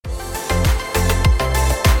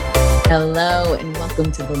Hello, and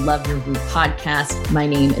welcome to the Love Your Woo podcast. My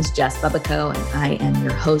name is Jess Bubico, and I am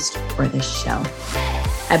your host for this show.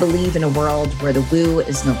 I believe in a world where the woo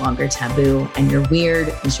is no longer taboo and your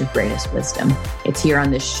weird is your greatest wisdom. It's here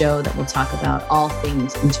on this show that we'll talk about all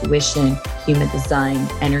things intuition, human design,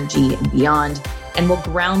 energy, and beyond, and we'll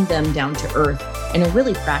ground them down to earth in a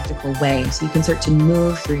really practical way so you can start to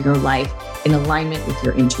move through your life in alignment with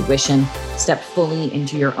your intuition, step fully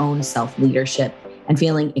into your own self-leadership, and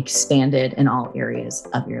feeling expanded in all areas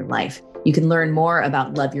of your life. You can learn more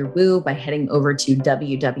about Love Your Woo by heading over to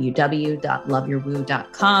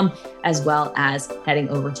www.loveyourwoo.com, as well as heading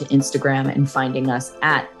over to Instagram and finding us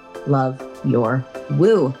at Love Your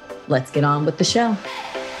Woo. Let's get on with the show.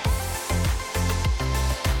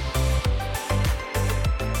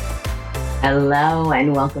 Hello,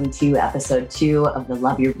 and welcome to episode 2 of the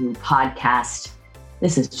Love Your Woo podcast.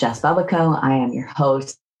 This is Jess Bubico. I am your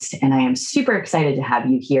host, and I am super excited to have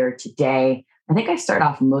you here today. I think I start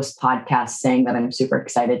off most podcasts saying that I'm super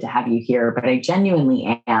excited to have you here, but I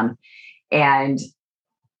genuinely am. And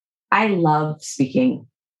I love speaking.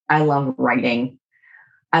 I love writing.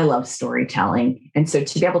 I love storytelling. And so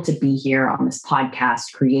to be able to be here on this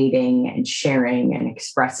podcast, creating and sharing and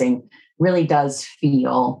expressing really does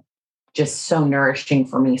feel just so nourishing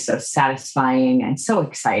for me, so satisfying and so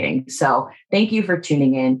exciting. So thank you for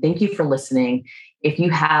tuning in. Thank you for listening. If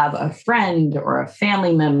you have a friend or a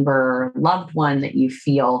family member, loved one that you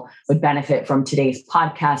feel would benefit from today's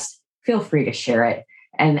podcast, feel free to share it.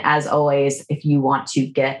 And as always, if you want to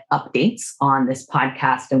get updates on this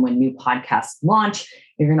podcast and when new podcasts launch,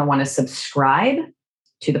 you're going to want to subscribe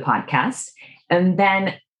to the podcast. And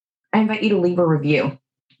then I invite you to leave a review.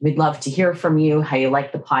 We'd love to hear from you, how you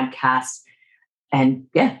like the podcast. And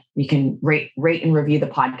yeah, you can rate and review the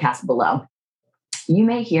podcast below. You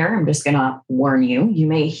may hear, I'm just going to warn you, you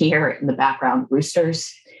may hear in the background roosters.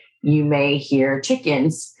 You may hear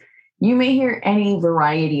chickens. You may hear any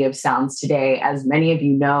variety of sounds today. As many of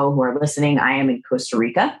you know who are listening, I am in Costa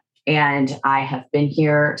Rica, and I have been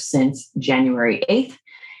here since January 8th.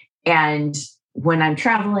 And when I'm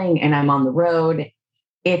traveling and I'm on the road,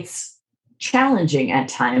 it's challenging at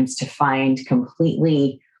times to find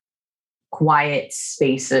completely quiet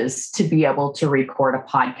spaces to be able to record a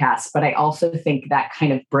podcast. But I also think that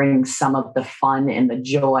kind of brings some of the fun and the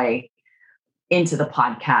joy into the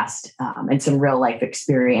podcast and some real life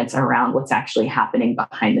experience around what's actually happening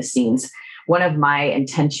behind the scenes. One of my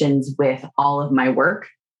intentions with all of my work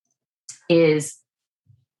is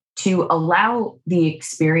to allow the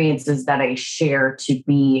experiences that I share to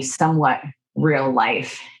be somewhat real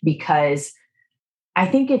life, because I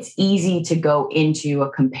think it's easy to go into a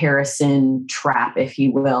comparison trap, if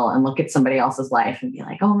you will, and look at somebody else's life and be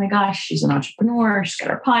like, oh my gosh, she's an entrepreneur. She's got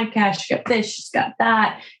her podcast. She's got this. She's got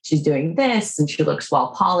that. She's doing this and she looks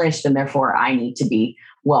well polished. And therefore I need to be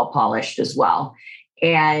well polished as well.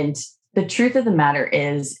 And the truth of the matter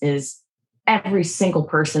is every single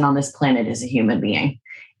person on this planet is a human being.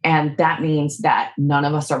 And that means that none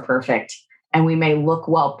of us are perfect. And we may look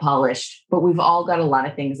well polished, but we've all got a lot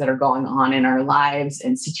of things that are going on in our lives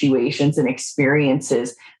and situations and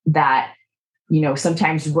experiences that, you know,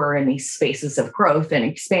 sometimes we're in these spaces of growth and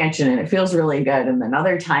expansion and it feels really good. And then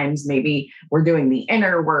other times maybe we're doing the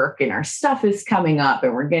inner work and our stuff is coming up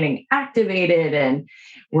and we're getting activated and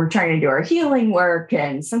we're trying to do our healing work.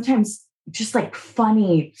 And sometimes just like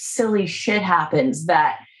funny, silly shit happens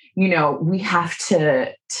that, you know, we have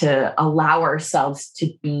to allow ourselves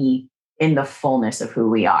to be in the fullness of who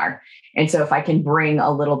we are. And so if I can bring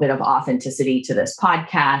a little bit of authenticity to this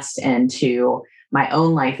podcast and to my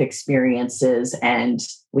own life experiences, and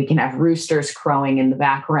we can have roosters crowing in the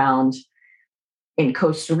background in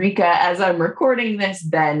Costa Rica as I'm recording this,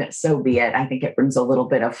 then so be it. I think it brings a little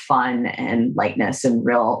bit of fun and lightness and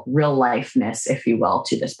real lifeness, if you will,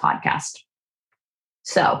 to this podcast.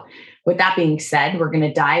 So with that being said, we're going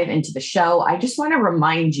to dive into the show. I just want to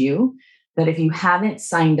remind you that if you haven't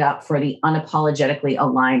signed up for the Unapologetically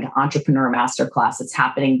Aligned Entrepreneur Masterclass, it's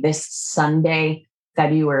happening this Sunday,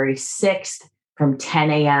 February 6th from 10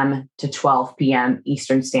 a.m. to 12 p.m.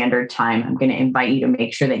 Eastern Standard Time. I'm going to invite you to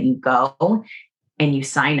make sure that you go and you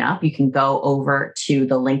sign up. You can go over to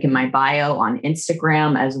the link in my bio on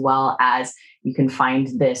Instagram, as well as you can find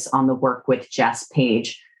this on the Work with Jess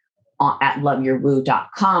page at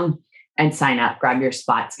loveyourwoo.com and sign up, grab your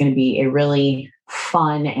spot. It's going to be a really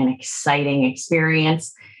fun and exciting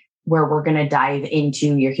experience where we're going to dive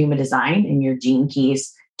into your human design and your gene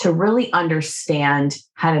keys to really understand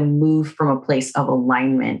how to move from a place of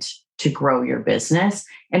alignment to grow your business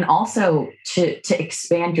and also to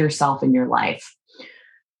expand yourself in your life.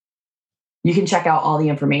 You can check out all the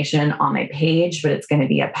information on my page, but it's going to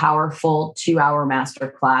be a powerful 2-hour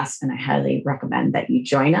masterclass. And I highly recommend that you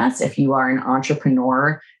join us if you are an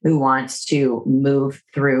entrepreneur who wants to move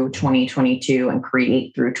through 2022 and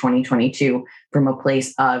create through 2022 from a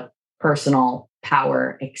place of personal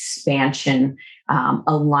power, expansion,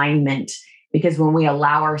 alignment. Because when we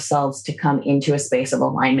allow ourselves to come into a space of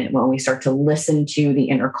alignment, when we start to listen to the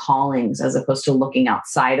inner callings as opposed to looking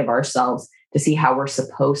outside of ourselves to see how we're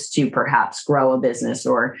supposed to perhaps grow a business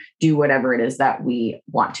or do whatever it is that we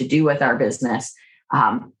want to do with our business,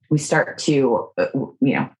 we start to,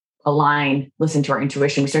 align, listen to our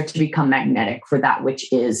intuition. We start to become magnetic for that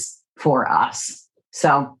which is for us.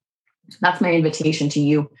 So that's my invitation to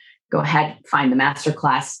you. Go ahead, find the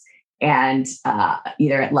masterclass and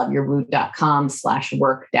either at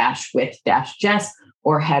loveyourwoo.com/work-with-Jess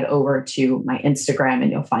or head over to my Instagram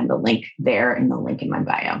and you'll find the link there and the link in my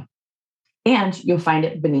bio. And you'll find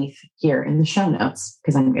it beneath here in the show notes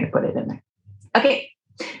because I'm going to put it in there. Okay,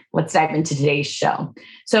 let's dive into today's show.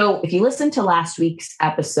 So if you listened to last week's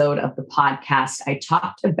episode of the podcast, I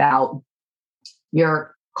talked about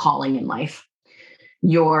your calling in life,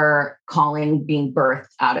 your calling being birthed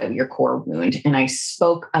out of your core wound. And I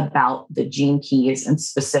spoke about the gene keys and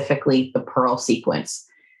specifically the Pearl sequence.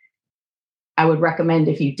 I would recommend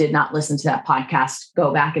if you did not listen to that podcast,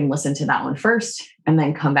 go back and listen to that one first, and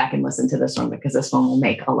then come back and listen to this one because this one will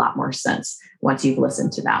make a lot more sense once you've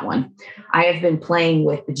listened to that one. I have been playing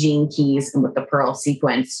with the gene keys and with the Pearl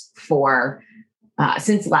sequence for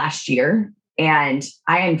since last year, and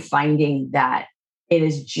I am finding that it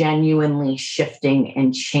is genuinely shifting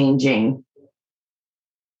and changing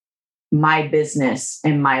my business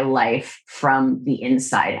and my life from the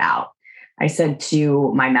inside out. I said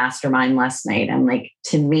to my mastermind last night, I'm like,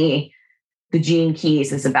 to me, the gene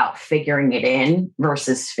keys is about figuring it in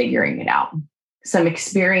versus figuring it out. Some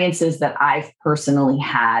experiences that I've personally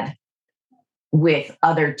had with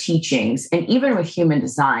other teachings and even with human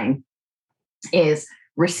design is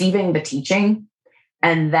receiving the teaching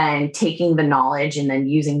and then taking the knowledge and then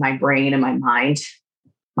using my brain and my mind,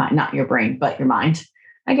 not your brain, but your mind,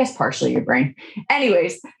 I guess partially your brain.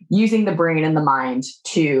 Anyways, using the brain and the mind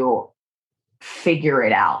to figure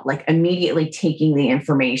it out, like immediately taking the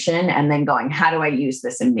information and then going, how do I use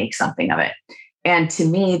this and make something of it? And to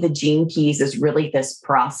me, the gene keys is really this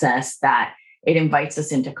process that it invites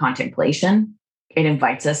us into contemplation. It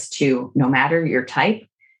invites us to, no matter your type,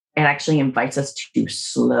 it actually invites us to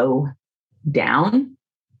slow down,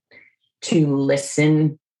 to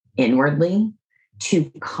listen inwardly,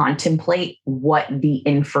 to contemplate what the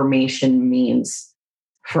information means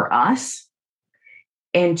for us,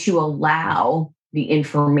 and to allow the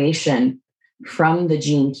information from the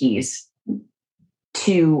gene keys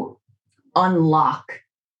to unlock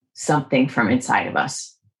something from inside of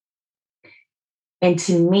us. And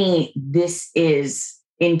to me, this is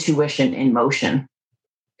intuition in motion.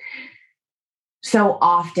 So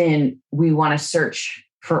often we want to search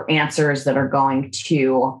for answers that are going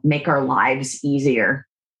to make our lives easier.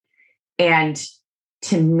 And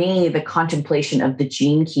to me, the contemplation of the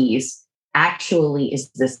gene keys actually is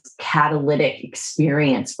this catalytic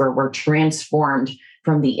experience where we're transformed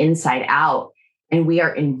from the inside out and we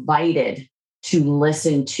are invited to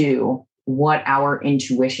listen to what our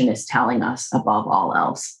intuition is telling us above all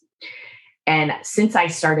else. And since I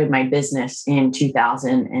started my business in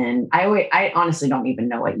 2000, and I honestly don't even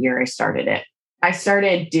know what year I started it. I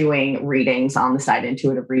started doing readings on the side,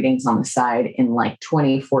 intuitive readings on the side in like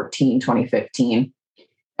 2014, 2015.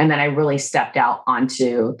 And then I really stepped out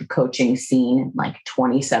onto the coaching scene in like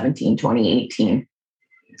 2017, 2018.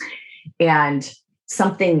 And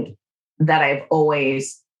something that I've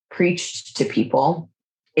always preached to people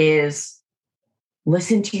is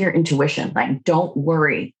listen to your intuition. Like, don't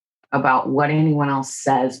worry about what anyone else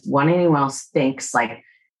says, what anyone else thinks. Like,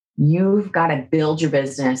 you've got to build your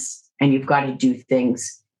business and you've got to do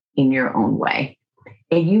things in your own way.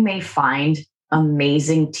 And you may find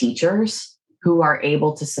amazing teachers who are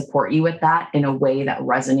able to support you with that in a way that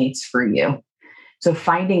resonates for you. So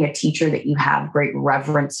finding a teacher that you have great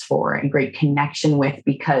reverence for and great connection with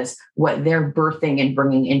because what they're birthing and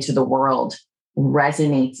bringing into the world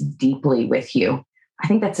resonates deeply with you. I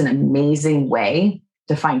think that's an amazing way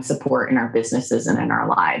to find support in our businesses and in our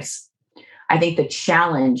lives. I think the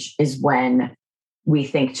challenge is when we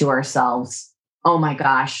think to ourselves, oh my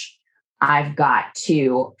gosh, I've got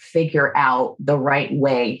to figure out the right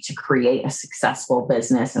way to create a successful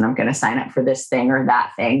business. And I'm going to sign up for this thing or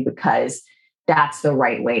that thing because that's the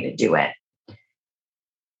right way to do it.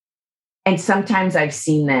 And sometimes I've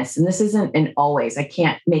seen this, and this isn't an always, I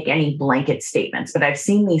can't make any blanket statements, but I've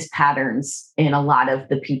seen these patterns in a lot of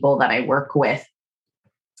the people that I work with,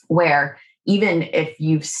 where even if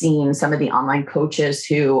you've seen some of the online coaches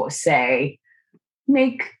who say,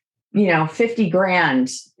 make, 50 grand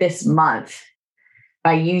this month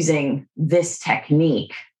by using this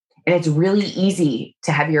technique. And it's really easy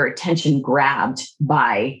to have your attention grabbed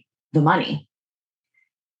by the money,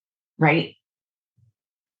 right?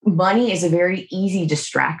 Money is a very easy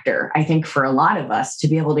distractor, I think, for a lot of us to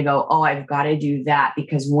be able to go, oh, I've got to do that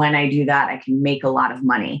because when I do that, I can make a lot of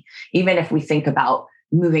money. Even if we think about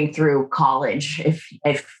moving through college, if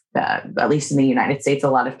at least in the United States, a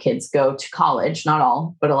lot of kids go to college, not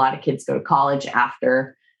all, but a lot of kids go to college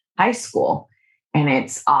after high school. And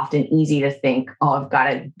it's often easy to think, oh, I've got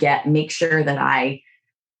to make sure that I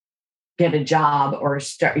get a job or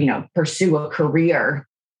start, pursue a career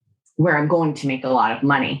where I'm going to make a lot of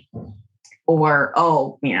money. Or,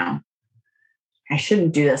 I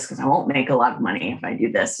shouldn't do this because I won't make a lot of money if I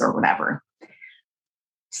do this or whatever.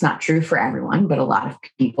 It's not true for everyone, but a lot of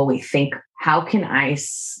people, we think, how can I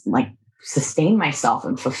sustain myself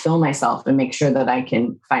and fulfill myself and make sure that I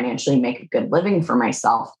can financially make a good living for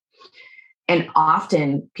myself? And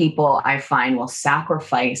often people, I find, will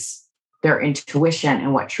sacrifice their intuition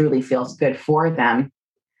and what truly feels good for them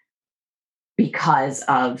because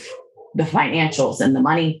of the financials and the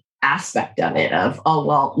money aspect of it, of, oh,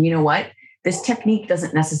 well, you know what? This technique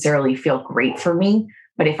doesn't necessarily feel great for me,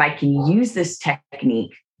 but if I can use this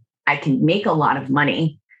technique, I can make a lot of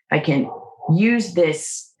money. I can use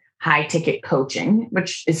this high ticket coaching,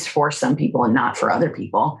 which is for some people and not for other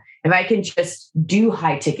people. If I can just do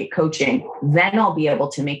high ticket coaching, then I'll be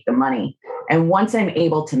able to make the money. And once I'm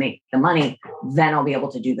able to make the money, then I'll be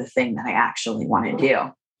able to do the thing that I actually want to do.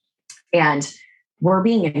 And we're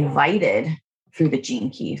being invited through the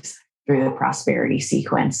Gene Keys, through the prosperity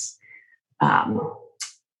sequence,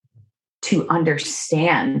 to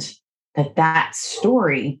understand that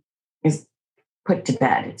story is put to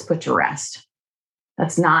bed. It's put to rest.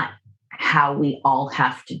 That's not how we all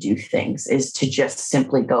have to do things, is to just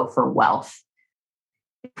simply go for wealth.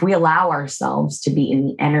 If we allow ourselves to be in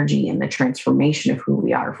the energy and the transformation of who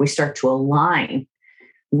we are, if we start to align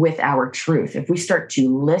with our truth, if we start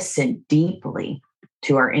to listen deeply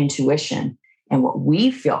to our intuition and what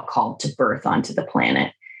we feel called to birth onto the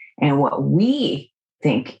planet and what we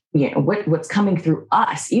think, what's coming through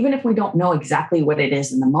us, even if we don't know exactly what it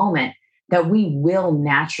is in the moment, that we will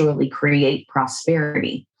naturally create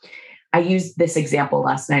prosperity. I used this example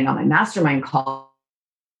last night on my mastermind call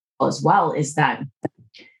as well, is that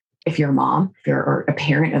if you're a mom, if you're a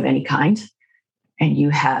parent of any kind, and you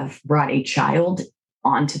have brought a child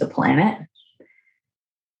onto the planet,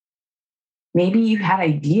 maybe you had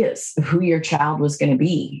ideas of who your child was going to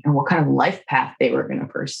be and what kind of life path they were going to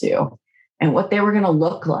pursue and what they were going to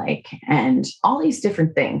look like and all these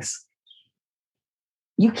different things.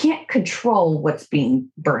 You can't control what's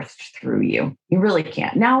being birthed through you. You really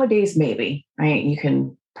can't. Nowadays, maybe, right? You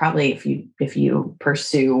can probably, if you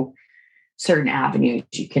pursue certain avenues,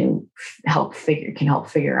 you can help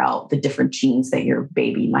figure out the different genes that your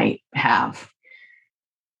baby might have.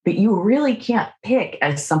 But you really can't pick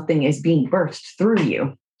as something is being birthed through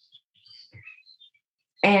you.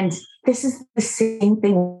 And this is the same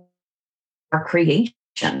thing with our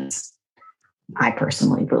creations, I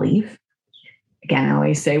personally believe. Again, I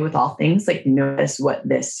always say with all things, notice what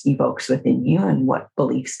this evokes within you and what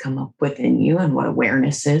beliefs come up within you and what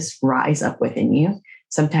awarenesses rise up within you.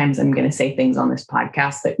 Sometimes I'm going to say things on this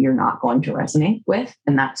podcast that you're not going to resonate with,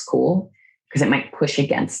 and that's cool because it might push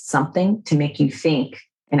against something to make you think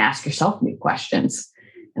and ask yourself new questions.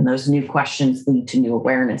 And those new questions lead to new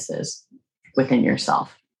awarenesses within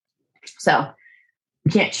yourself. So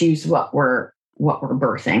we can't choose what we're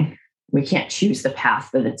birthing. We can't choose the path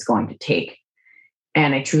that it's going to take.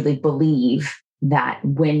 And I truly believe that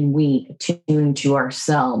when we tune to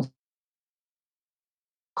ourselves,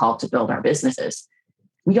 called to build our businesses,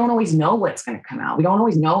 we don't always know what's going to come out. We don't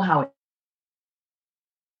always know how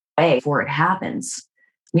before it happens.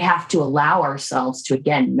 We have to allow ourselves to,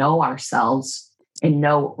 again, know ourselves and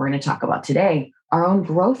know what we're going to talk about today, our own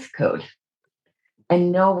growth code,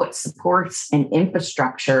 and know what supports and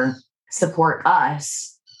infrastructure support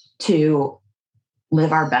us to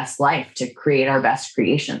live our best life, to create our best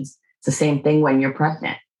creations. It's the same thing when you're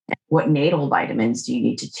pregnant. What natal vitamins do you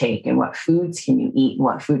need to take, and what foods can you eat and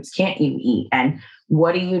what foods can't you eat? And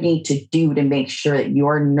what do you need to do to make sure that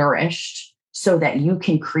you're nourished so that you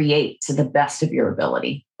can create to the best of your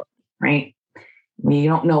ability, right? We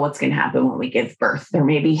don't know what's going to happen when we give birth. There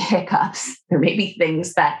may be hiccups. There may be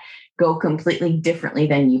things that go completely differently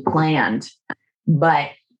than you planned. But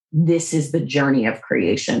this is the journey of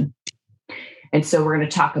creation. And so we're going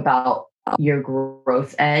to talk about your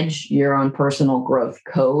growth edge, your own personal growth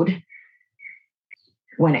code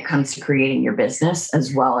when it comes to creating your business,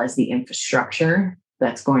 as well as the infrastructure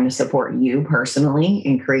that's going to support you personally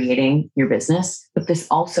in creating your business. But this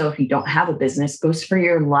also, if you don't have a business, goes for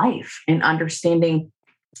your life and understanding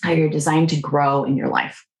how you're designed to grow in your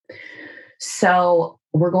life. So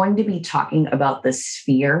we're going to be talking about the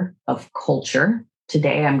sphere of culture.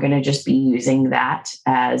 Today, I'm going to just be using that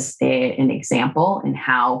as an example in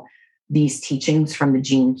how these teachings from the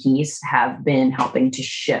Gene Keys have been helping to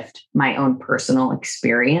shift my own personal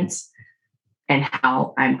experience and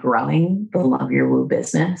how I'm growing the Love Your Woo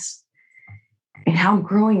business and how I'm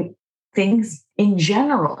growing things in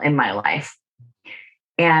general in my life.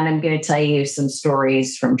 And I'm going to tell you some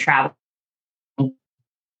stories from travel and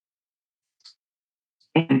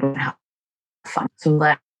have fun. So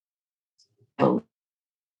let's a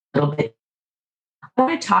little bit. I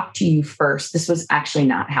want to talk to you first. This was actually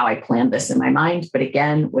not how I planned this in my mind. But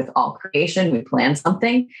again, with all creation, we plan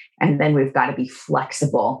something, and then we've got to be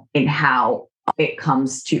flexible in how it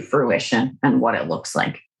comes to fruition and what it looks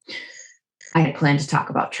like. I had planned to talk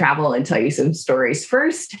about travel and tell you some stories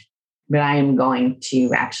first, but I am going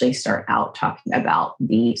to actually start out talking about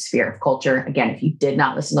the sphere of culture. Again, if you did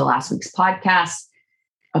not listen to last week's podcast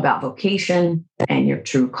about vocation and your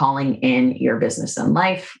true calling in your business and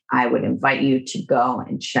life, I would invite you to go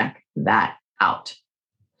and check that out.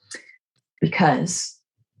 Because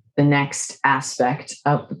the next aspect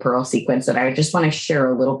of the Pearl sequence that I just want to share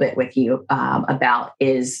a little bit with you about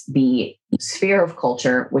is the sphere of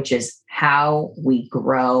culture, which is how we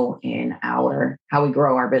grow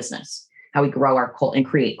our business, how we grow our cult and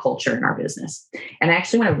create culture in our business. And I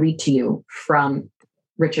actually want to read to you from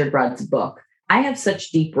Richard Rudd's book. I have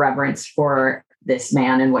such deep reverence for this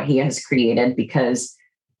man and what he has created, because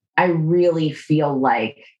I really feel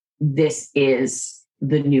like this is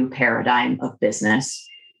the new paradigm of business.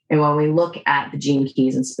 And when we look at the Gene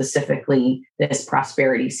Keys and specifically this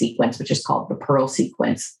prosperity sequence, which is called the Pearl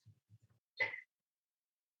sequence,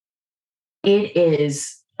 it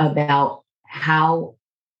is about how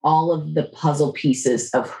all of the puzzle pieces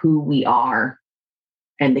of who we are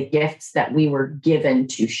and the gifts that we were given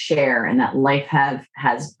to share and that life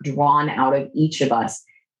has drawn out of each of us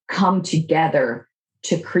come together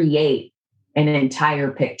to create an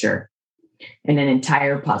entire picture and an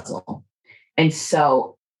entire puzzle. And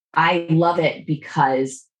so I love it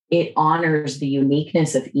because it honors the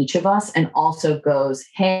uniqueness of each of us and also goes,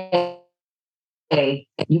 hey,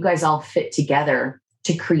 you guys all fit together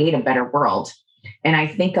to create a better world. And I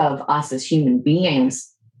think of us as human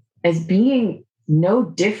beings as being no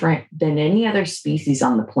different than any other species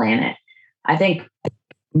on the planet. I think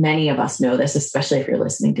many of us know this, especially if you're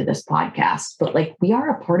listening to this podcast, but like, we are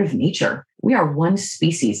a part of nature. We are one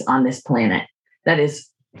species on this planet that is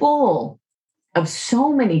full of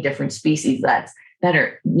so many different species that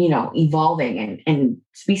are, evolving and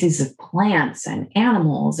species of plants and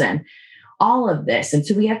animals and all of this. And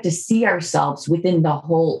so we have to see ourselves within the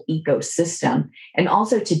whole ecosystem and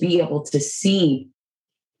also to be able to see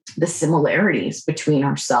the similarities between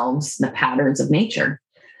ourselves and the patterns of nature.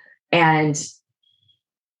 And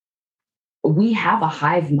we have a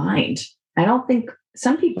hive mind. I don't think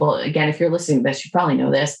some people, again, if you're listening to this, you probably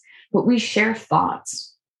know this, but we share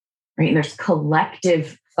thoughts, right? And there's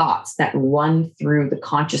collective thoughts that run through the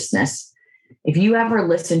consciousness. If you ever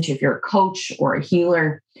listen to, if you're a coach or a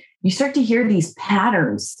healer, you start to hear these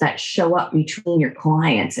patterns that show up between your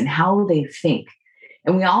clients and how they think.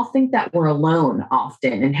 And we all think that we're alone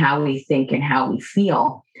often in how we think and how we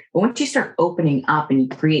feel. But once you start opening up and you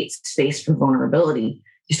create space for vulnerability,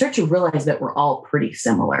 you start to realize that we're all pretty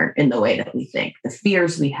similar in the way that we think. The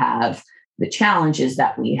fears we have, the challenges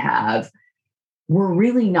that we have, we're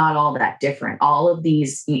really not all that different. All of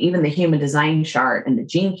these, even the human design chart and the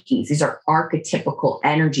Gene Keys, these are archetypical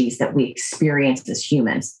energies that we experience as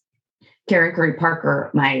humans. Karen Curry Parker,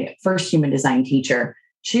 my first human design teacher,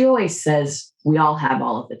 she always says, we all have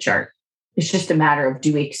all of the chart. It's just a matter of,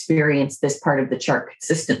 do we experience this part of the chart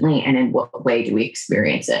consistently? And in what way do we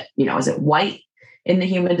experience it? Is it white in the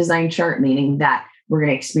human design chart, meaning that we're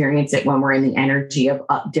going to experience it when we're in the energy of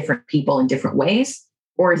different people in different ways?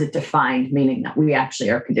 Or is it defined, meaning that we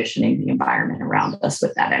actually are conditioning the environment around us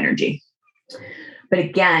with that energy? But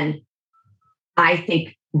again, I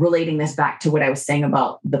think relating this back to what I was saying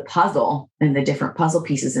about the puzzle and the different puzzle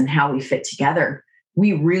pieces and how we fit together,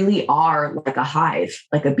 we really are like a hive,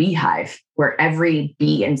 like a beehive, where every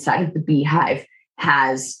bee inside of the beehive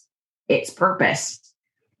has its purpose.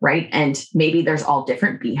 right? And maybe there's all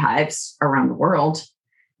different beehives around the world,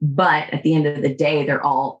 but at the end of the day, they're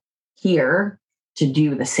all here to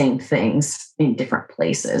do the same things in different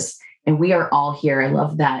places. And we are all here. I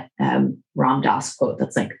love that Ram Dass quote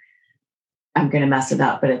that's like, I'm going to mess it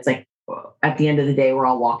up, but it's like, at the end of the day, we're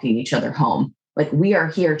all walking each other home. Like we are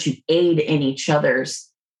here to aid in each other's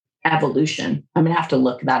evolution. I'm going to have to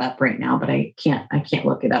look that up right now, but I can't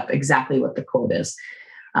look it up exactly what the quote is.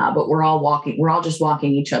 But we're all just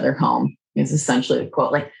walking each other home is essentially the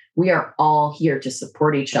quote. Like we are all here to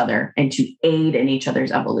support each other and to aid in each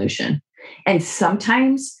other's evolution. And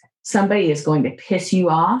sometimes somebody is going to piss you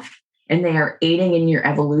off and they are aiding in your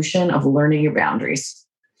evolution of learning your boundaries.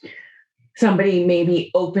 Somebody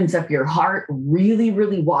maybe opens up your heart really,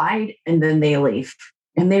 really wide and then they leave.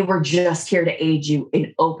 And they were just here to aid you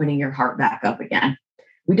in opening your heart back up again.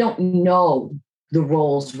 We don't know the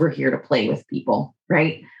roles we're here to play with people,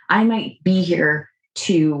 right? I might be here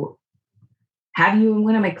to have you in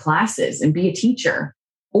one of my classes and be a teacher.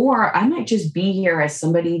 Or I might just be here as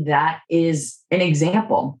somebody that is an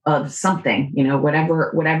example of something,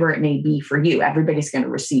 whatever it may be for you. Everybody's going to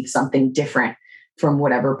receive something different from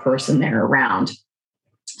whatever person they're around.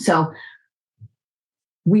 So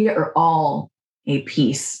we are all a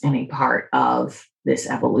piece and a part of this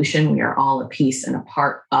evolution. We are all a piece and a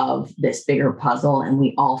part of this bigger puzzle, and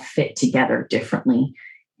we all fit together differently.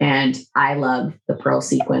 And I love the Pearl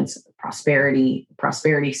sequence, the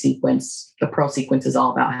prosperity sequence. The Pearl sequence is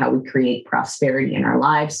all about how we create prosperity in our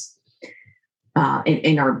lives,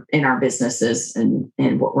 in our businesses,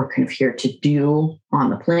 and what we're kind of here to do on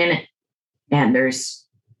the planet. And there's,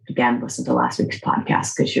 again, listen to last week's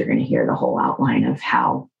podcast because you're going to hear the whole outline of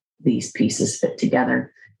how these pieces fit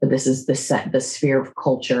together. But this is the sphere of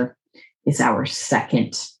culture is our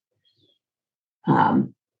second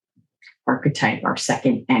archetype, our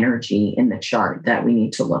second energy in the chart that we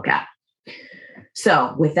need to look at.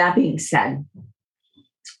 So with that being said,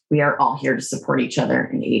 we are all here to support each other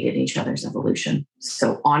and aid in each other's evolution.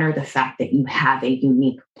 So honor the fact that you have a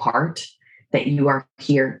unique part, that you are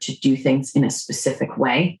here to do things in a specific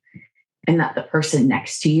way, and that the person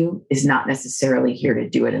next to you is not necessarily here to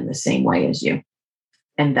do it in the same way as you.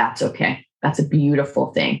 And that's okay. That's a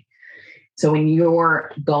beautiful thing. So when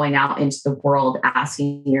you're going out into the world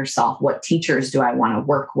asking yourself, what teachers do I want to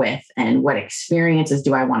work with? And what experiences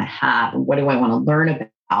do I want to have? And what do I want to learn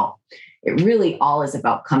about? It really all is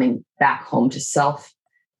about coming back home to self,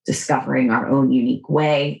 discovering our own unique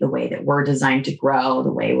way, the way that we're designed to grow,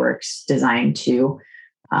 the way we're designed to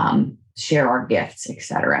share our gifts,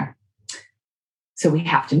 etc. So we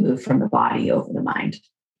have to move from the body over the mind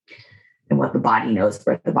and what the body knows,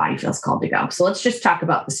 where the body feels called to go. So let's just talk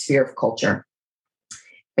about the sphere of culture.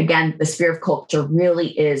 Again, the sphere of culture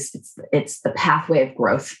really is, it's the pathway of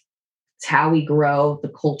growth. It's how we grow the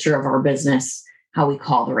culture of our business, how we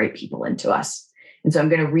call the right people into us. And so I'm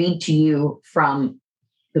going to read to you from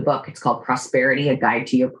the book. It's called Prosperity, A Guide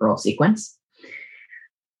to Your Pearl Sequence.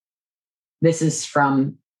 This is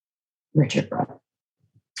from Richard Rudd.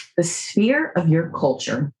 The sphere of your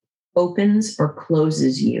culture opens or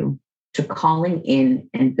closes you to calling in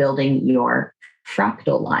and building your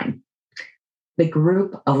fractal line, the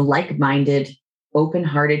group of like-minded,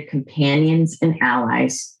 open-hearted companions and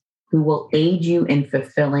allies who will aid you in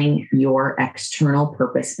fulfilling your external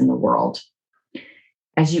purpose in the world.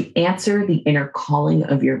 As you answer the inner calling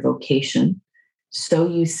of your vocation, so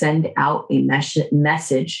you send out a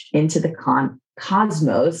message into the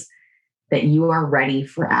cosmos that you are ready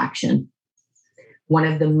for action. One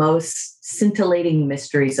of the most scintillating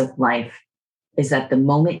mysteries of life is that the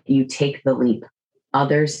moment you take the leap,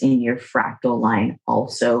 others in your fractal line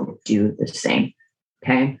also do the same.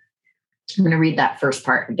 Okay? I'm going to read that first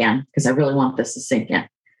part again because I really want this to sink in.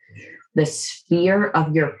 The sphere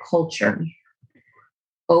of your culture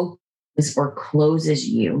opens or closes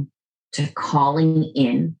you to calling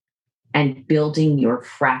in and building your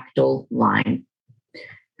fractal line,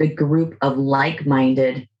 the group of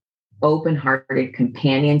like-minded, open-hearted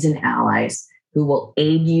companions and allies who will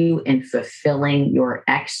aid you in fulfilling your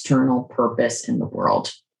external purpose in the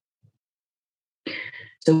world.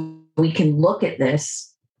 So we can look at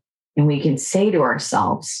this and we can say to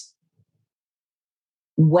ourselves,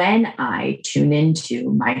 when I tune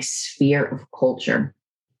into my sphere of culture,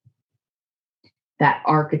 that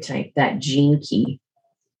archetype, that gene key,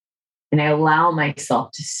 and I allow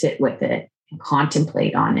myself to sit with it and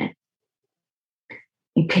contemplate on it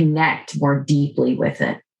and connect more deeply with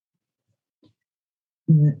it.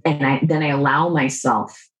 And then I allow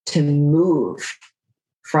myself to move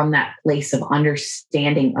from that place of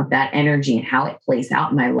understanding of that energy and how it plays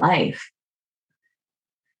out in my life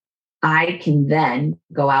I can then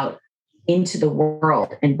go out into the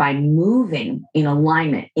world, and by moving in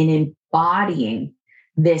alignment, in embodying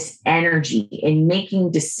this energy and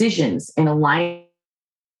making decisions in alignment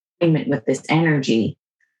with this energy,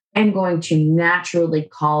 I'm going to naturally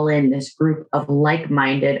call in this group of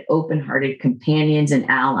like-minded, open-hearted companions and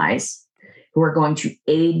allies who are going to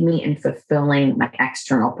aid me in fulfilling my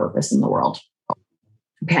external purpose in the world.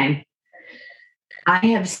 Okay. I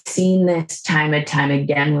have seen this time and time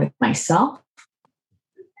again with myself,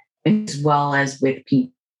 as well as with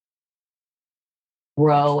people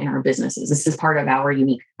grow in our businesses. This is part of our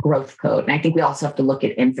unique growth code. And I think we also have to look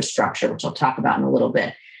at infrastructure, which I'll talk about in a little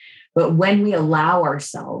bit. But when we allow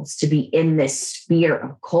ourselves to be in this sphere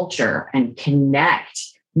of culture and connect,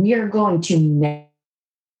 we are going to,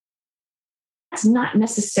 it's not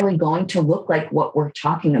necessarily going to look like what we're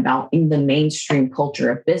talking about in the mainstream culture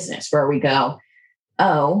of business, where we go,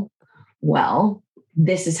 oh, well,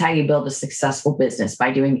 this is how you build a successful business,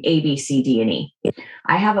 by doing A, B, C, D, and E.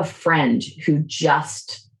 I have a friend who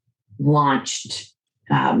just launched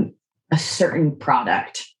a certain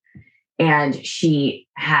product, and she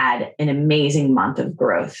had an amazing month of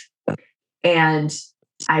growth. And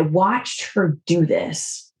I watched her do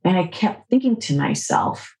this, and I kept thinking to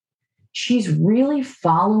myself, she's really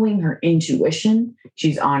following her intuition.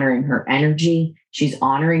 She's honoring her energy. She's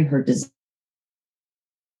honoring her design.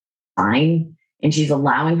 And she's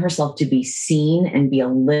allowing herself to be seen and be a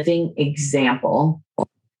living example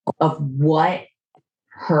of what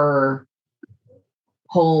her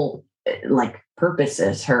whole purpose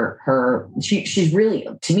is. She's really,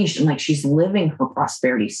 to me, she's living her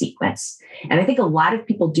prosperity sequence. And I think a lot of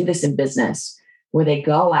people do this in business, where they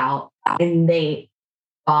go out and they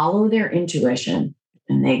follow their intuition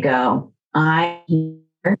and they go, I'm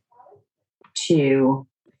here to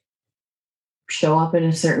show up in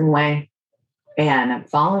a certain way, and I'm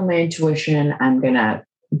following my intuition. I'm going to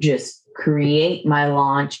just create my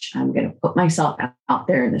launch. I'm going to put myself out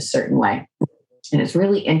there in a certain way. And it's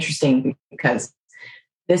really interesting because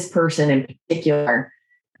this person in particular,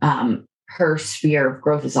 her sphere of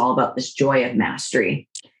growth is all about this joy of mastery.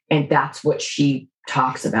 And that's what she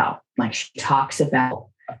talks about. She talks about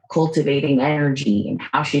cultivating energy and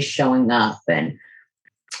how she's showing up and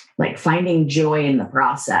finding joy in the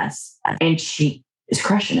process. And she is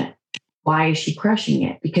crushing it. Why is she crushing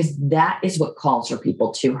it? Because that is what calls her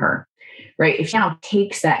people to her, right? If she now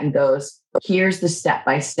takes that and goes, here's the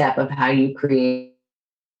step-by-step of how you create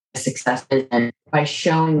success, and by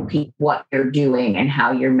showing people what you're doing and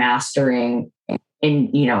how you're mastering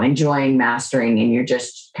and, enjoying mastering, and you're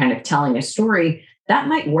just kind of telling a story, that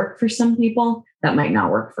might work for some people. That might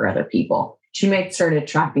not work for other people. She might start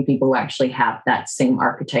attracting people who actually have that same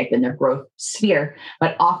archetype in their growth sphere.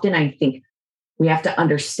 But often I think we have to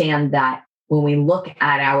understand that when we look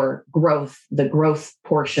at our growth, the growth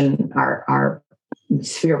portion, our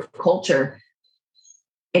sphere of culture,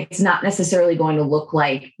 it's not necessarily going to look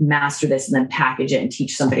like master this and then package it and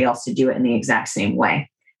teach somebody else to do it in the exact same way.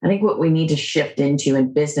 I think what we need to shift into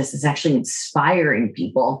in business is actually inspiring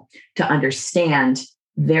people to understand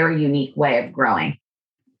their unique way of growing.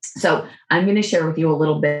 So I'm going to share with you a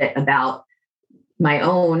little bit about my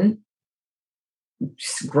own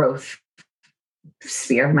growth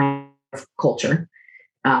sphere, my culture,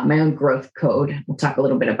 my own growth code. We'll talk a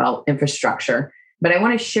little bit about infrastructure, but I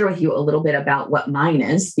want to share with you a little bit about what mine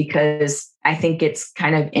is, because I think it's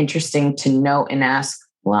kind of interesting to know and ask,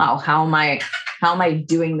 wow, how am I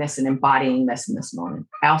doing this and embodying this in this moment?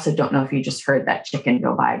 I also don't know if you just heard that chicken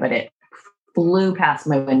go by, but it flew past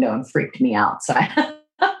my window and freaked me out. So I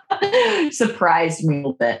surprised me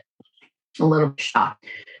a little bit shocked.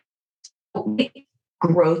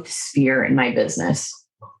 Growth sphere in my business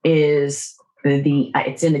is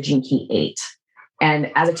it's in the Gene Key 8.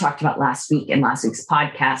 And as I talked about last week in last week's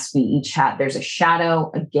podcast, there's a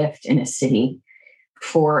shadow, a gift, and a city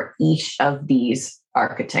for each of these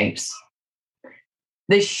archetypes.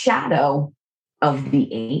 The shadow of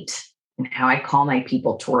the 8, and how I call my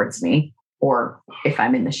people towards me, or if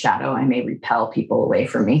I'm in the shadow, I may repel people away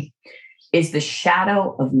from me, is the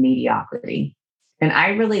shadow of mediocrity. And I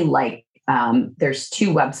really like, there's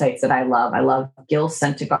 2 websites that I love. I love Gil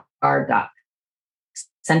Centigar.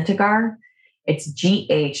 It's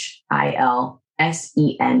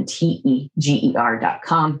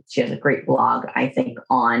GilSenteger.com. She has a great blog, I think,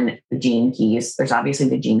 on the Gene Keys. There's obviously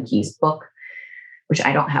the Gene Keys book, which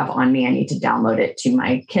I don't have on me. I need to download it to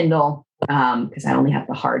my Kindle because I only have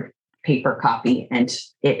the hard paper copy, and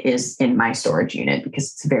it is in my storage unit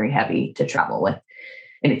because it's very heavy to travel with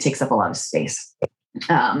and it takes up a lot of space.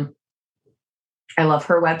 I love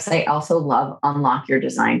her website. I also love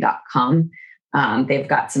unlockyourdesign.com. They've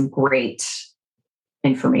got some great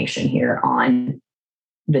information here on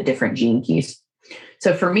the different gene keys.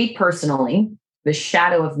 So for me personally, the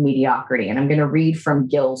shadow of mediocrity, and I'm going to read from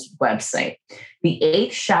Gil's website. The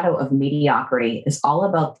eighth shadow of mediocrity is all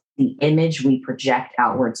about the image we project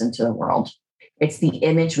outwards into the world. It's the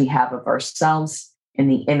image we have of ourselves and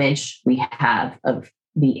the image we have of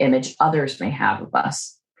the image others may have of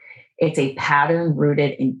us. It's a pattern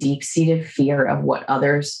rooted in deep-seated fear of what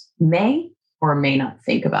others may or may not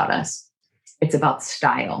think about us. It's about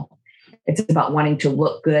style. It's about wanting to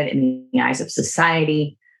look good in the eyes of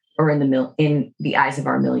society or in the eyes of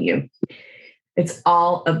our milieu. It's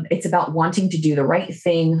about wanting to do the right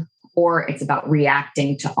thing, or it's about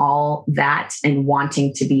reacting to all that and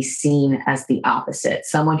wanting to be seen as the opposite.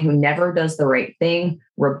 Someone who never does the right thing,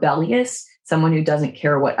 rebellious, someone who doesn't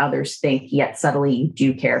care what others think, yet subtly you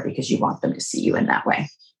do care because you want them to see you in that way.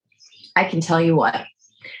 I can tell you what,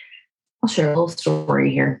 I'll share a little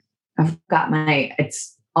story here.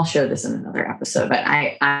 I'll show this in another episode, but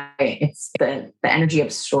it's the energy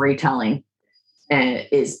of storytelling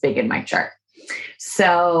is big in my chart.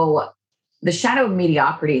 So the shadow of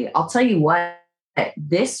mediocrity, I'll tell you what,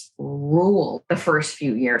 this ruled the first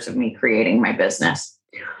few years of me creating my business.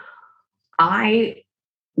 I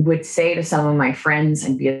would say to some of my friends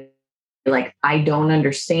and be like, I don't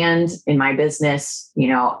understand in my business,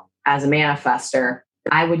 as a manifester,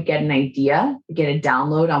 I would get an idea, get a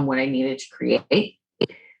download on what I needed to create.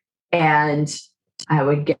 And I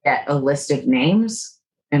would get a list of names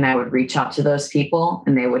and I would reach out to those people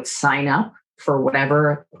and they would sign up for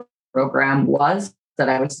whatever program was that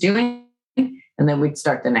I was doing. And then we'd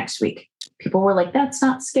start the next week. People were like, that's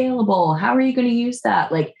not scalable. How are you going to use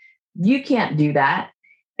that? Like, you can't do that.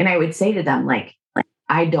 And I would say to them, like,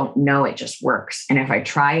 I don't know. It just works. And if I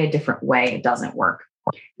try a different way, it doesn't work.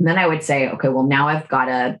 And then I would say, okay, well, now I've got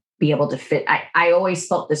to be able to fit. I always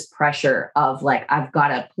felt this pressure of like, I've got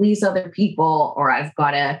to please other people, or I've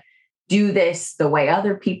got to do this the way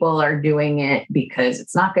other people are doing it because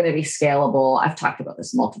it's not going to be scalable. I've talked about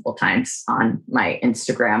this multiple times on my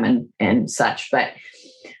Instagram and such, but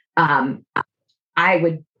I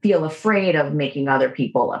would feel afraid of making other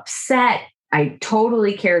people upset. I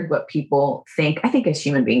totally cared what people think. I think as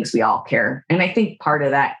human beings, we all care. And I think part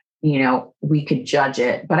of that, we could judge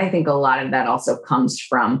it, but I think a lot of that also comes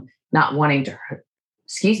from not wanting to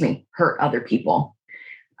hurt other people.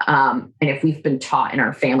 And if we've been taught in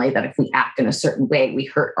our family that if we act in a certain way, we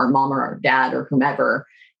hurt our mom or our dad or whomever,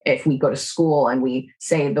 if we go to school and we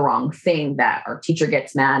say the wrong thing, that our teacher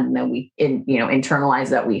gets mad, and then we internalize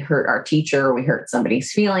that we hurt our teacher, or we hurt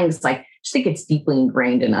somebody's feelings. Like, I just think it's deeply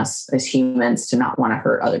ingrained in us as humans to not want to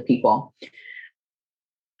hurt other people.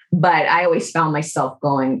 But I always found myself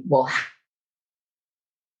going, well,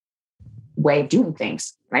 way of doing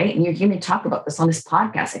things, right? And you're going to talk about this on this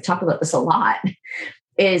podcast. I talk about this a lot,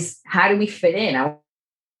 is how do we fit in? I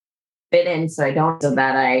fit in so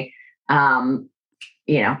that I,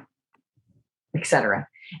 et cetera.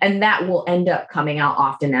 And that will end up coming out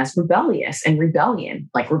often as rebellious and rebellion,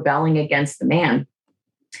 like rebelling against the man.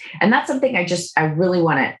 And that's something I really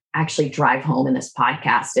want to actually drive home in this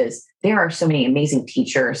podcast is there are so many amazing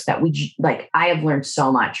teachers that I have learned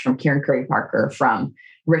so much from Karen Curry Parker, from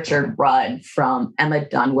Richard Rudd, from Emma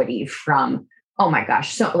Dunwoody, from, oh my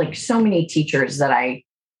gosh, so many teachers that I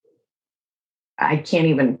can't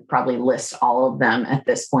even probably list all of them at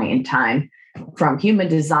this point in time, from human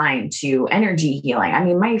design to energy healing. I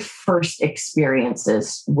mean, my first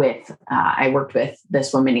experiences I worked with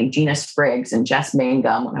this woman named Gina Spriggs and Jess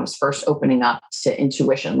Mangum when I was first opening up to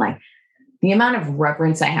intuition. Like, the amount of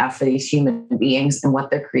reverence I have for these human beings and what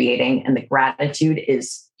they're creating and the gratitude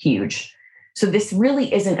is huge. So this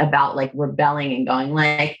really isn't about like rebelling and going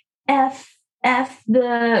like, F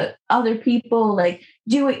the other people, like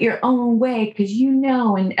do it your own way because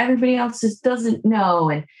and everybody else just doesn't know.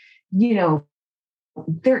 And, you're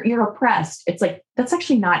oppressed. It's like, that's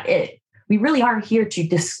actually not it. We really are here to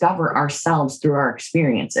discover ourselves through our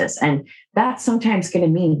experiences. And that's sometimes going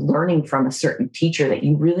to mean learning from a certain teacher that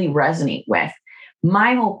you really resonate with.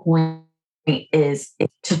 My whole point is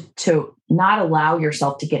to not allow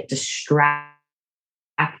yourself to get distracted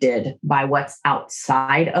by what's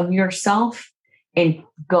outside of yourself and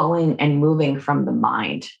going and moving from the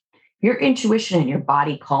mind. Your intuition and your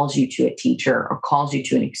body calls you to a teacher or calls you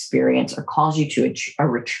to an experience or calls you to a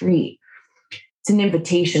retreat. It's an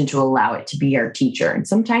invitation to allow it to be our teacher. And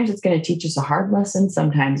sometimes it's going to teach us a hard lesson.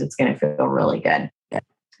 Sometimes it's going to feel really good.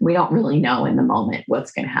 We don't really know in the moment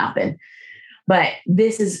what's going to happen. But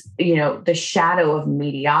this is, the shadow of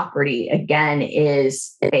mediocrity, again,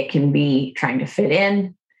 it can be trying to fit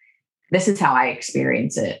in. This is how I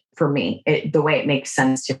experience it. for me. The way it makes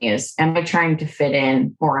sense to me is, am I trying to fit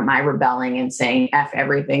in, or am I rebelling and saying F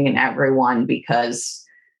everything and everyone because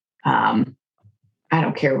I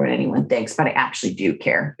don't care what anyone thinks, but I actually do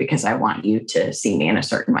care because I want you to see me in a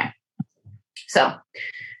certain way. So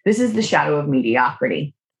this is the shadow of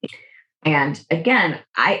mediocrity. And again,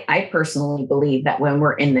 I personally believe that when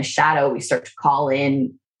we're in the shadow, we start to call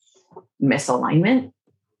in misalignment.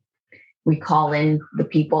 We call in the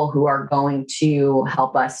people who are going to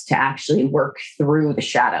help us to actually work through the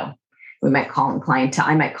shadow. We might call in clientele.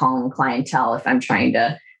 I might call in clientele if I'm trying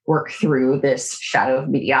to work through this shadow of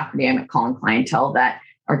mediocrity. I might call in clientele that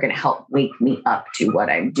are going to help wake me up to what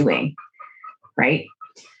I'm doing, right?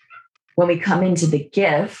 When we come into the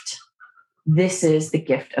gift, this is the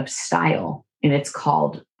gift of style, and it's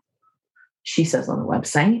called, she says on the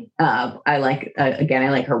website, I like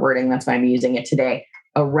her wording. That's why I'm using it today.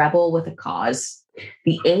 A rebel with a cause.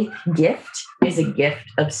 The 8th gift is a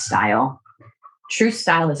gift of style. True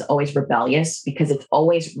style is always rebellious because it's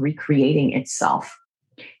always recreating itself.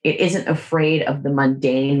 It isn't afraid of the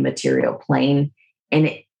mundane material plane,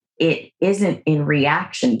 and it isn't in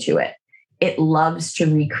reaction to it. It loves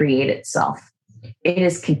to recreate itself. It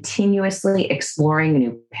is continuously exploring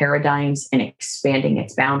new paradigms and expanding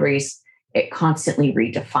its boundaries. It constantly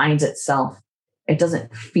redefines itself. It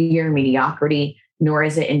doesn't fear mediocrity, nor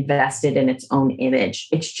is it invested in its own image.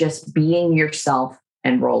 It's just being yourself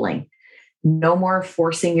and rolling. No more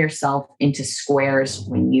forcing yourself into squares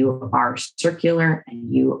when you are circular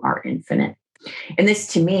and you are infinite. And this,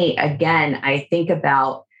 to me, again, I think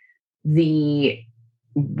about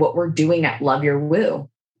what we're doing at Love Your Woo.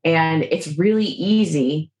 And it's really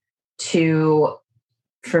easy to,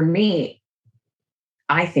 for me,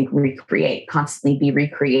 I think, constantly be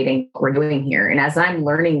recreating what we're doing here. And as I'm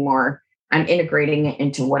learning more, I'm integrating it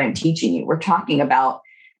into what I'm teaching you. We're talking about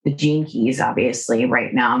the gene keys, obviously.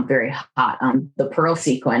 Right now, I'm very hot on the Pearl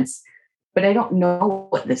sequence, but I don't know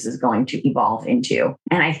what this is going to evolve into.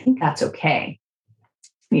 And I think that's okay.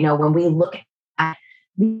 When we look at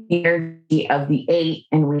the energy of the 8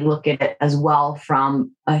 and we look at it as well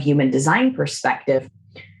from a human design perspective,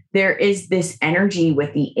 there is this energy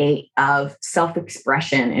with the 8 of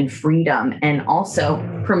self-expression and freedom, and also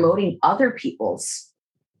promoting other people's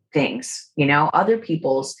things, other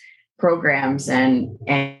people's programs and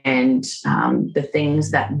the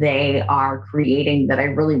things that they are creating that I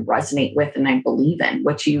really resonate with and I believe in.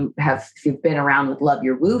 If you've been around with Love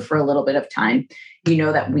Your Woo for a little bit of time, you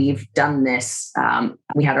know that we've done this.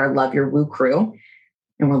 We had our Love Your Woo crew,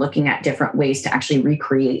 and we're looking at different ways to actually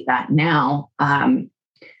recreate that now.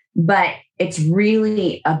 But it's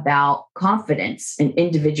really about confidence and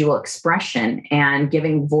individual expression and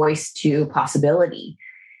giving voice to possibility.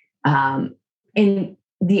 In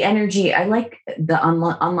the energy, I like the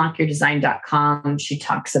unlockyourdesign.com. She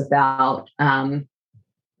talks about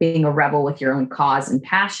being a rebel with your own cause and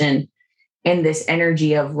passion, and this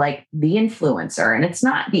energy of like the influencer. And it's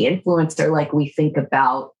not the influencer like we think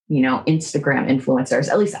about, Instagram influencers.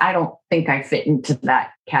 At least I don't think I fit into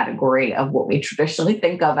that category of what we traditionally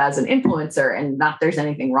think of as an influencer, and not there's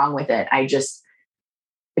anything wrong with it.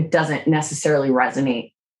 It doesn't necessarily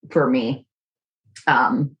resonate for me.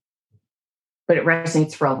 But it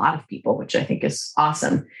resonates for a lot of people, which I think is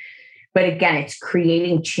awesome. But again, it's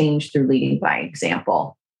creating change through leading by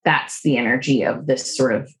example. That's the energy of this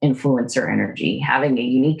sort of influencer energy, having a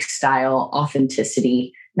unique style,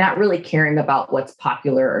 authenticity, not really caring about what's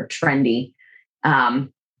popular or trendy,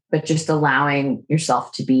 but just allowing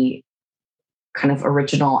yourself to be kind of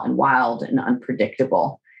original and wild and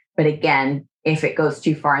unpredictable. But again, if it goes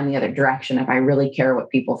too far in the other direction, if I really care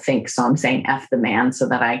what people think, so I'm saying F the man so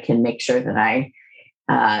that I can make sure that I,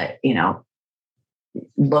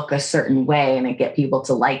 look a certain way and I get people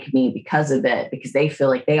to like me because of it, because they feel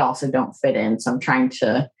like they also don't fit in. So I'm trying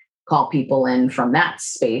to call people in from that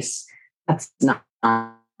space. That's not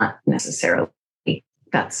necessarily,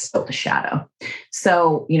 that's still the shadow.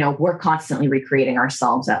 So, we're constantly recreating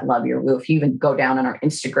ourselves at Love Your Woo. If you even go down on our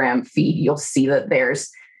Instagram feed, you'll see that there's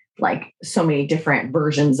like so many different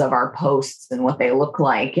versions of our posts and what they look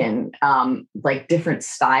like, and like different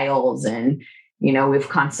styles. And, we've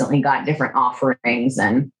constantly got different offerings,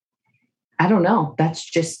 and I don't know, that's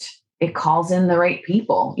just, it calls in the right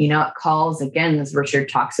people. It calls, again, as Richard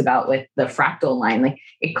talks about with the fractal line, like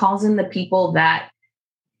it calls in the people that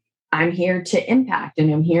I'm here to impact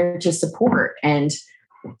and I'm here to support. And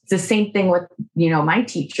it's the same thing with, my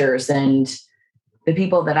teachers and the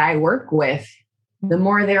people that I work with. The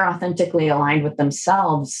more they're authentically aligned with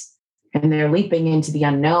themselves and they're leaping into the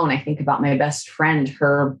unknown. I think about my best friend,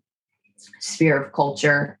 her sphere of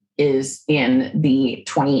culture is in the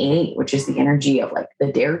 28, which is the energy of like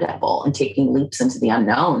the daredevil and taking leaps into the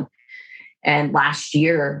unknown. And last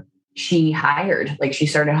year she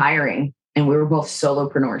started hiring, and we were both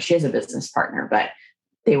solopreneurs. She has a business partner, but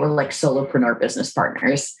they were like solopreneur business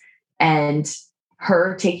partners. And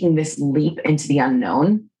her taking this leap into the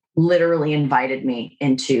unknown literally invited me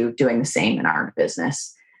into doing the same in our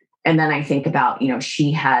business. And then I think about,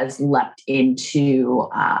 she has leapt into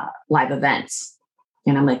live events.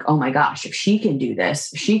 And I'm like, oh my gosh, if she can do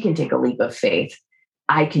this, if she can take a leap of faith,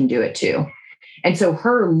 I can do it too. And so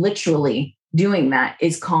her literally doing that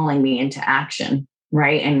is calling me into action,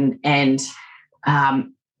 right? And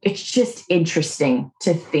it's just interesting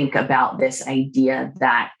to think about this idea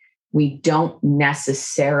that we don't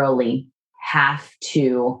necessarily have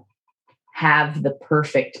to have the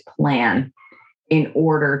perfect plan in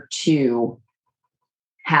order to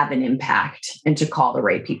have an impact and to call the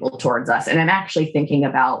right people towards us. And I'm actually thinking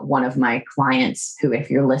about one of my clients who, if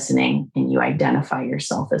you're listening and you identify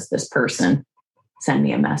yourself as this person, send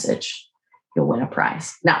me a message. You'll win a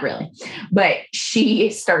prize. Not really, but she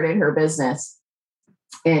started her business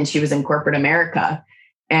and she was in corporate America,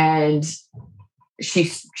 and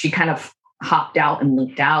she kind of hopped out and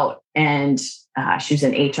leaked out, and she was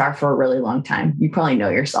in HR for a really long time. You probably know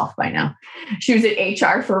yourself by now. She was in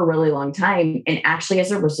HR for a really long time. And actually,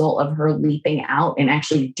 as a result of her leaping out and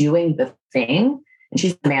actually doing the thing, and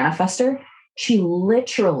she's a manifester, she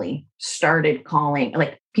literally started calling,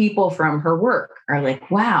 like, people from her work are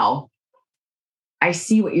like, wow, I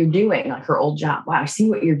see what you're doing, like her old job. Wow, I see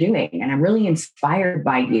what you're doing. And I'm really inspired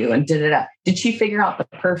by you. And Did she figure out the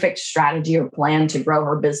perfect strategy or plan to grow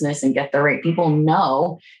her business and get the right people?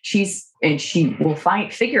 No, she will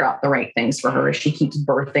figure out the right things for her as she keeps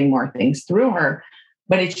birthing more things through her.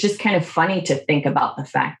 But it's just kind of funny to think about the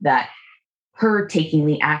fact that her taking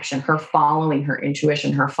the action, her following her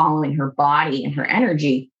intuition, her following her body and her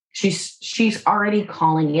energy, she's already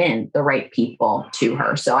calling in the right people to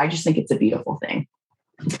her. So I just think it's a beautiful thing.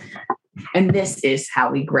 And this is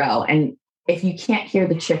how we grow. And if you can't hear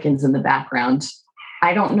the chickens in the background,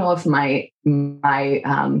 I don't know if my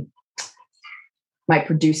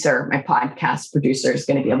podcast producer is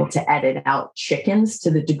going to be able to edit out chickens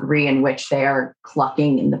to the degree in which they are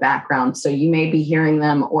clucking in the background. So you may be hearing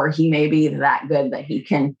them, or he may be that good that he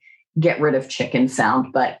can get rid of chicken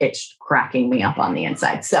sound, but it's cracking me up on the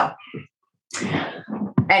inside. So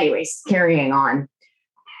anyways, carrying on.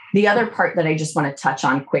 The other part that I just want to touch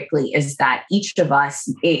on quickly is that each of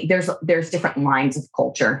us, there's different lines of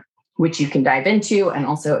culture, which you can dive into. And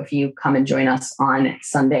also, if you come and join us on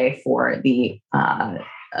Sunday for the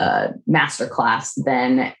masterclass,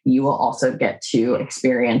 then you will also get to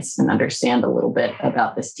experience and understand a little bit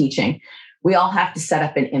about this teaching. We all have to set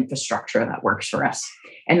up an infrastructure that works for us.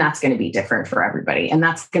 And that's going to be different for everybody. And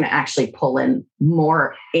that's going to actually pull in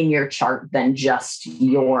more in your chart than just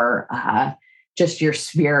your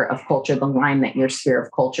sphere of culture, the line that your sphere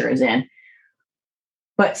of culture is in.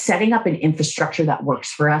 But setting up an infrastructure that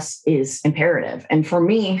works for us is imperative. And for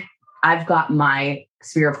me, I've got my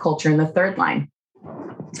sphere of culture in the third line.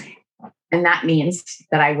 And that means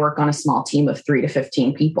that I work on a small team of 3 to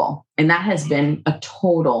 15 people. And that has been a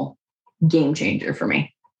total game changer for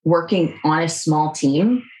me. Working on a small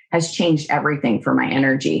team has changed everything for my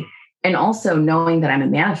energy. And also knowing that I'm a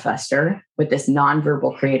manifester with this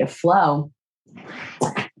nonverbal creative flow,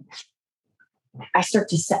 I start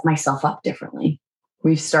to set myself up differently.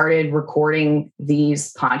 We've started recording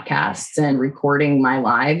these podcasts and recording my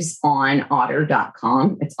lives on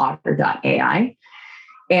otter.com. It's otter.ai.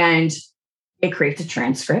 And it creates a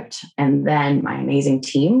transcript. And then my amazing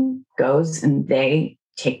team goes and they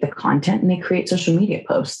take the content and they create social media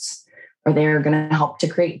posts, or they're going to help to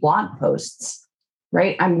create blog posts,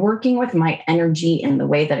 right? I'm working with my energy in the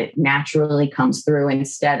way that it naturally comes through,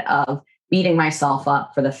 instead of beating myself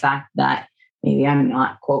up for the fact that maybe I'm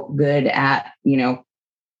not, quote, good at,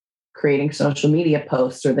 creating social media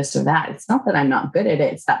posts or this or that. It's not that I'm not good at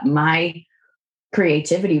it. It's that my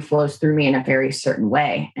creativity flows through me in a very certain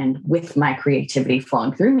way. And with my creativity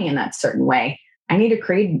flowing through me in that certain way, I need to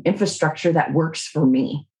create an infrastructure that works for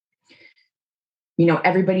me.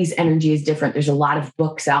 Everybody's energy is different. There's a lot of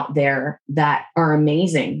books out there that are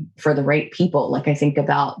amazing for the right people. Like I think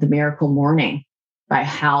about The Miracle Morning by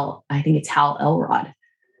Hal Elrod.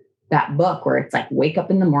 That book where it's like, wake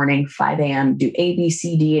up in the morning, 5 a.m., do A, B,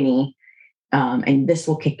 C, D, and E. And this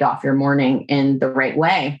will kick off your morning in the right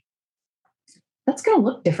way. That's going to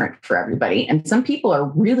look different for everybody. And some people are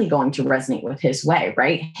really going to resonate with his way,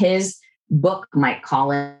 right? His book might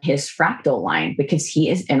call it his fractal line because he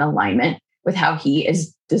is in alignment with how he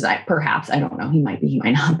is designed. Perhaps, I don't know, he might be, he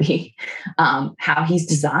might not be, how he's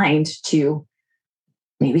designed to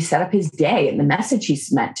maybe set up his day and the message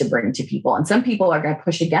he's meant to bring to people. And some people are going to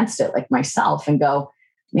push against it, like myself, and go,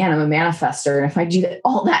 man, I'm a manifester. And if I do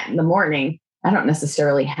all that in the morning, I don't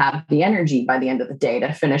necessarily have the energy by the end of the day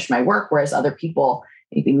to finish my work. Whereas other people,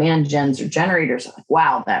 maybe man gens or generators, are like,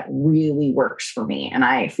 wow, that really works for me. And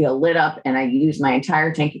I feel lit up and I use my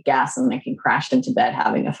entire tank of gas and I can crash into bed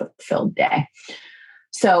having a fulfilled day.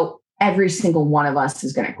 So every single one of us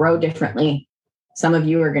is going to grow differently. Some of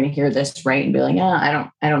you are going to hear this, right, and be like,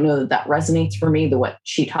 I don't know that resonates for me, the what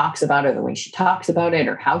she talks about or the way she talks about it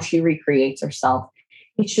or how she recreates herself.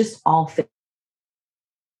 It's just all fit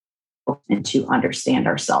and to understand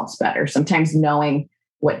ourselves better. Sometimes knowing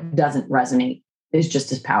what doesn't resonate is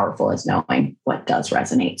just as powerful as knowing what does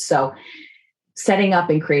resonate. So setting up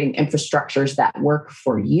and creating infrastructures that work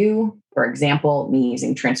for you, for example, me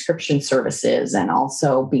using transcription services and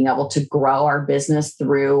also being able to grow our business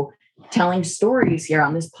through telling stories here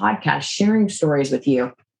on this podcast, sharing stories with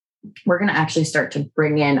you. We're going to actually start to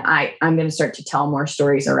bring in, I'm going to start to tell more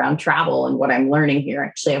stories around travel and what I'm learning here.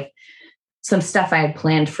 Actually, I have some stuff I had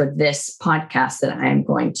planned for this podcast that I am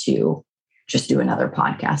going to just do another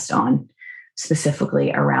podcast on,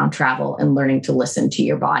 specifically around travel and learning to listen to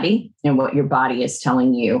your body and what your body is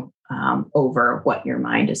telling you over what your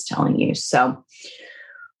mind is telling you. So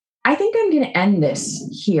I think I'm going to end this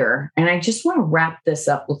here. And I just want to wrap this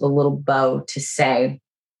up with a little bow to say,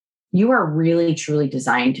 you are really, truly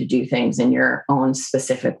designed to do things in your own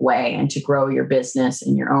specific way and to grow your business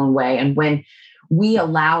in your own way. And when we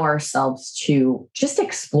allow ourselves to just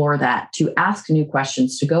explore that, to ask new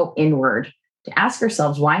questions, to go inward, to ask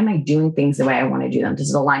ourselves, why am I doing things the way I want to do them?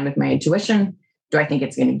 Does it align with my intuition? Do I think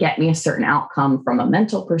it's going to get me a certain outcome from a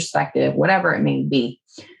mental perspective, whatever it may be?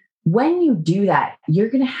 When you do that, you're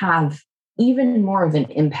going to have even more of an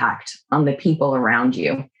impact on the people around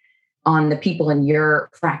you, on the people in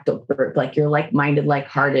your fractal group, like your like-minded,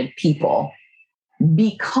 like-hearted people,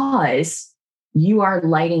 because you are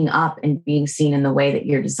lighting up and being seen in the way that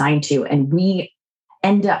you're designed to. And we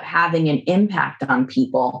end up having an impact on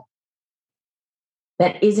people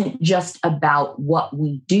that isn't just about what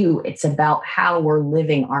we do. It's about how we're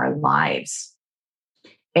living our lives.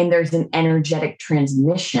 And there's an energetic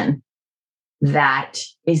transmission that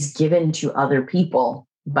is given to other people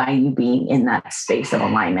by you being in that space of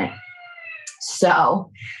alignment. So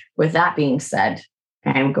with that being said,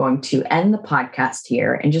 I'm going to end the podcast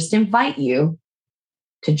here and just invite you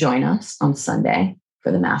to join us on Sunday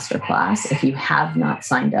for the masterclass. If you have not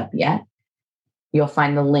signed up yet, you'll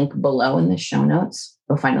find the link below in the show notes.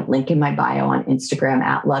 You'll find a link in my bio on Instagram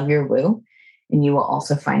at Love Your Woo. And you will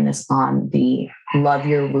also find this on the Love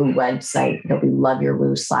Your Woo website. It'll be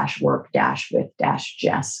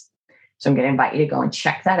loveyourwoo/work-with-Jess. So I'm going to invite you to go and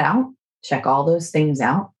check that out. Check all those things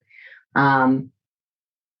out. And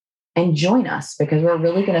join us, because we're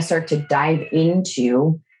really going to start to dive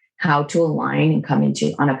into how to align and come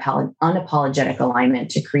into unapologetic alignment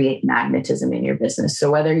to create magnetism in your business. So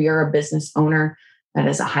whether you're a business owner that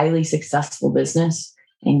is a highly successful business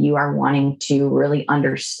and you are wanting to really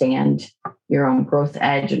understand your own growth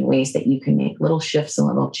edge and ways that you can make little shifts and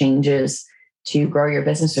little changes to grow your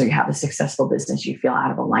business, or you have a successful business, you feel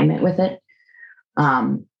out of alignment with it,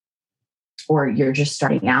 or you're just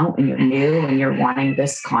starting out and you're new and you're wanting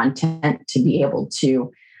this content to be able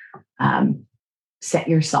to set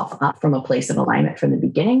yourself up from a place of alignment from the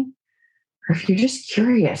beginning. Or if you're just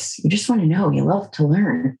curious, you just want to know, you love to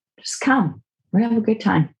learn, just come. We're going to have a good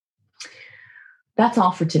time. That's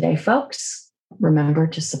all for today, folks. Remember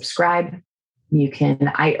to subscribe.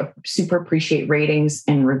 I super appreciate ratings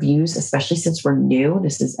and reviews, especially since we're new.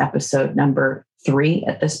 This is episode number 3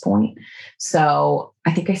 at this point. So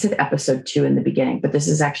I think I said episode 2 in the beginning, but this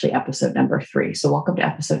is actually episode number 3. So welcome to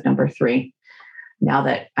episode number 3. Now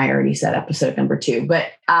that I already said episode number 2,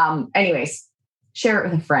 but anyways, share it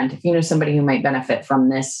with a friend. If you know somebody who might benefit from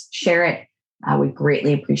this, share it. I would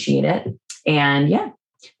greatly appreciate it. And yeah,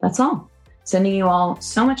 that's all. Sending you all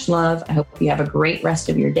so much love. I hope you have a great rest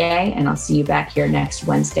of your day, and I'll see you back here next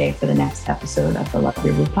Wednesday for the next episode of the Love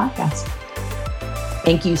Your Woo podcast.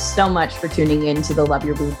 Thank you so much for tuning in to the Love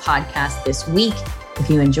Your Woo podcast this week. If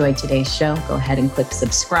you enjoyed today's show, go ahead and click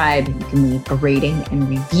subscribe. You can leave a rating and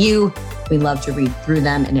review. We love to read through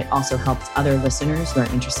them, and it also helps other listeners who are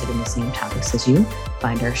interested in the same topics as you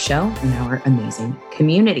find our show and our amazing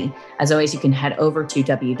community. As always, you can head over to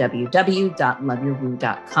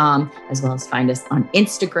www.loveyourwoo.com, as well as find us on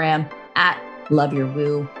Instagram at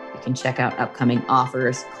loveyourwoo. You can check out upcoming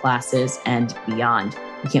offers, classes, and beyond.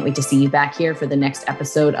 We can't wait to see you back here for the next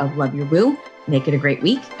episode of Love Your Woo. Make it a great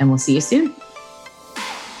week, and we'll see you soon.